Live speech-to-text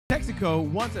Texaco,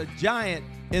 once a giant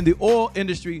in the oil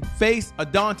industry, faced a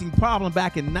daunting problem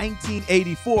back in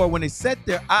 1984 when they set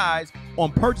their eyes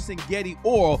on purchasing Getty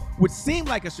Oil, which seemed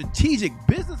like a strategic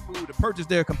business move to purchase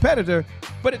their competitor,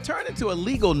 but it turned into a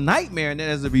legal nightmare. And then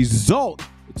as a result,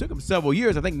 it took them several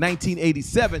years. I think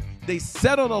 1987, they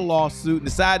settled a lawsuit and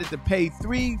decided to pay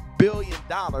 $3 billion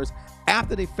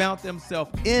after they found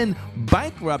themselves in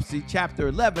bankruptcy, Chapter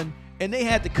 11, and they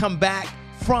had to come back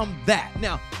from that.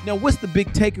 Now, what's the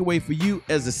big takeaway for you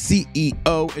as a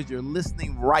CEO as you're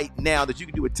listening right now that you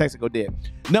can do what Texaco did?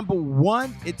 Number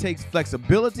one, it takes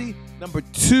flexibility. Number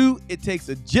two, it takes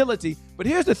agility. But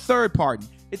here's the third part.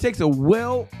 It takes a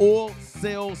well-oiled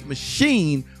sales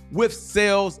machine with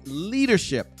sales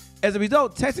leadership. As a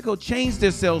result, Texaco changed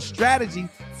their sales strategy,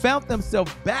 found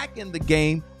themselves back in the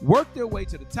game, worked their way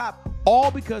to the top, all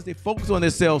because they focused on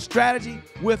their sales strategy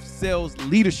with sales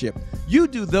leadership. You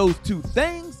do those two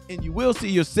things, and you will see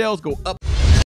your sales go up.